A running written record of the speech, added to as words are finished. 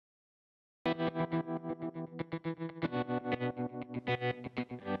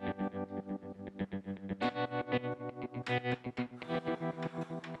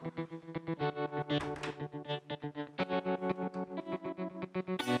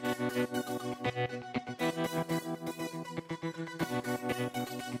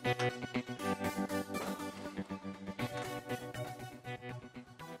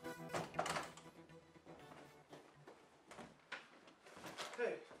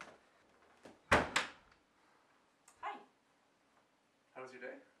Hey. Hi. How was your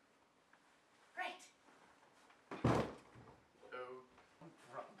day? Great. Oh.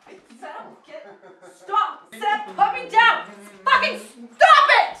 Sam, get... Stop! Sam, put me down! Fucking stop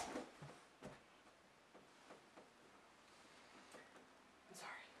it! I'm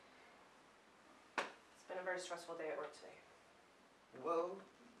sorry. It's been a very stressful day at work today. Well,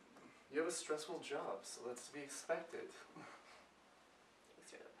 you have a stressful job, so that's to be expected.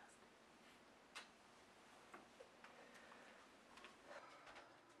 Thanks, you're the best.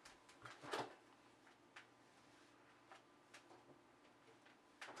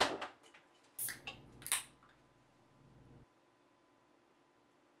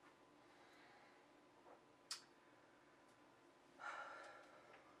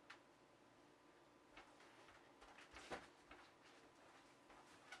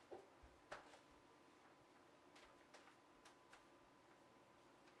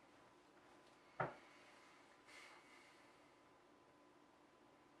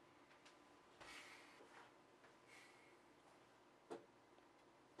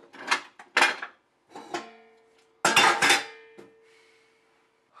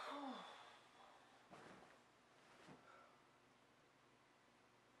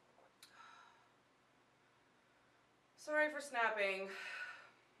 Sorry for snapping.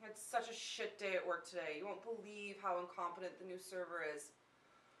 It's such a shit day at work today. You won't believe how incompetent the new server is.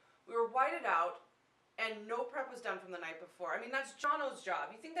 We were whited out, and no prep was done from the night before. I mean, that's Jono's job.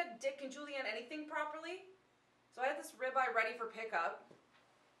 You think that Dick can julienne anything properly? So I had this ribeye ready for pickup,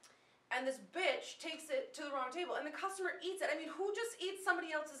 and this bitch takes it to the wrong table, and the customer eats it. I mean, who just eats somebody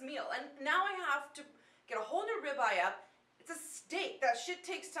else's meal? And now I have to get a whole new ribeye up. It's a steak. That shit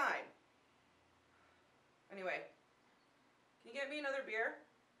takes time. Anyway. Can you get me another beer?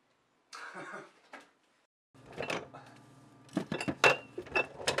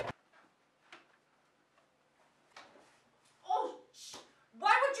 Oh,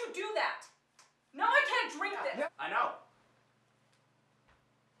 why would you do that? Now I can't drink this. I know.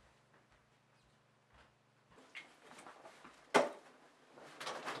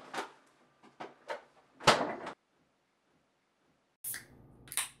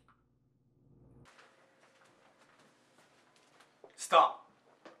 Stop.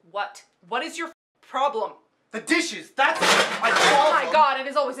 What? What is your problem? The dishes, that's my Oh problem. my god, it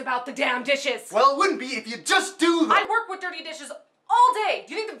is always about the damn dishes. Well, it wouldn't be if you just do them. I work with dirty dishes all day.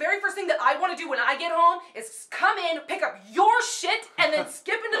 Do you think the very first thing that I want to do when I get home is come in, pick up your shit, and then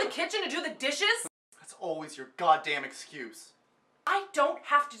skip into the kitchen to do the dishes? That's always your goddamn excuse. I don't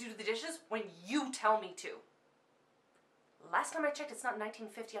have to do the dishes when you tell me to. Last time I checked, it's not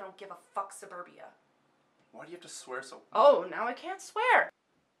 1950. I don't give a fuck suburbia. Why do you have to swear so? Oh, now I can't swear.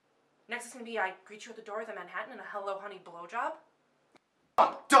 Next is gonna be I greet you at the door with a Manhattan and a hello honey blowjob.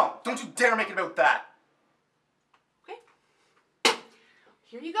 Don't you dare make it about that. Okay.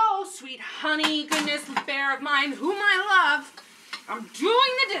 Here you go, sweet honey, goodness, bear of mine, whom I love. I'm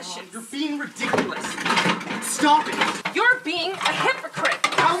doing the dishes. Oh, you're being ridiculous. Stop it. You're being a hypocrite.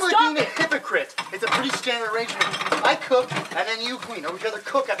 How am I Stop being it. a hypocrite? It's a pretty standard arrangement. I cook, and then you clean. Or would you rather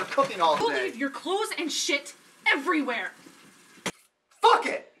cook after cooking all You day? leave your clothes and shit everywhere. Fuck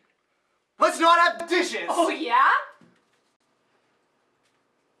it! Let's not have dishes! Oh, yeah?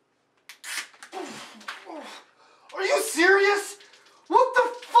 Are you serious? What the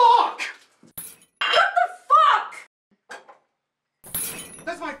fuck? What the fuck?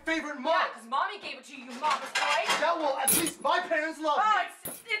 That's my favorite mug! Yeah, because mommy gave it to you, you mama's boy. Yeah, well, at least my parents love Oh,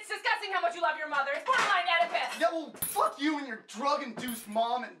 me. it's disgusting how much you love your mother. It's borderline Oedipus. Yeah, well, fuck you and your drug-induced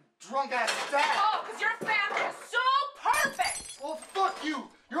mom and drunk-ass dad. Oh, because your family is so perfect. Well, fuck you.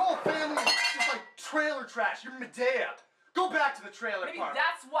 Your whole family is just like trailer trash. You're Medea. Go back to the trailer Maybe park.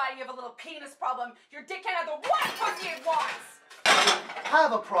 that's why you have a little penis problem. Your dick can't have the one pussy it wants. I'd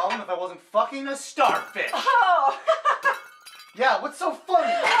have a problem if I wasn't fucking a starfish. Oh. Yeah, what's so funny?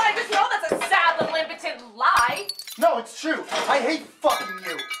 Well, I just know that's a sad little impotent lie. No, it's true. I hate fucking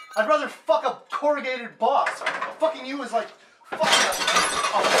you. I'd rather fuck a corrugated box. Fucking you is like fucking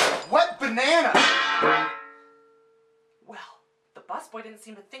a wet banana. Well, the busboy didn't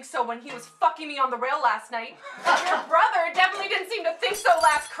seem to think so when he was fucking me on the rail last night. Your brother definitely didn't seem to think so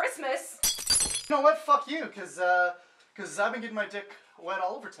last Christmas. You know what? Fuck you, cause Because I've been getting my dick wet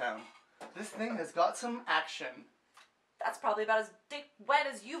all over town. This thing has got some action. That's probably about as dick wet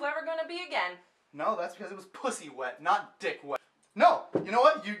as you've ever gonna be again. No, that's because it was pussy wet, not dick wet. No, you know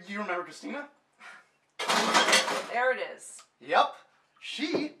what? You remember Christina? There it is. Yep.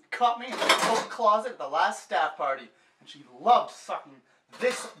 She caught me in the coat closet at the last staff party, and she loved sucking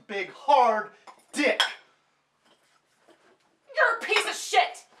this big, hard dick. You're a piece of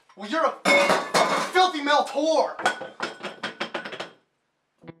shit! Well, you're a filthy male whore!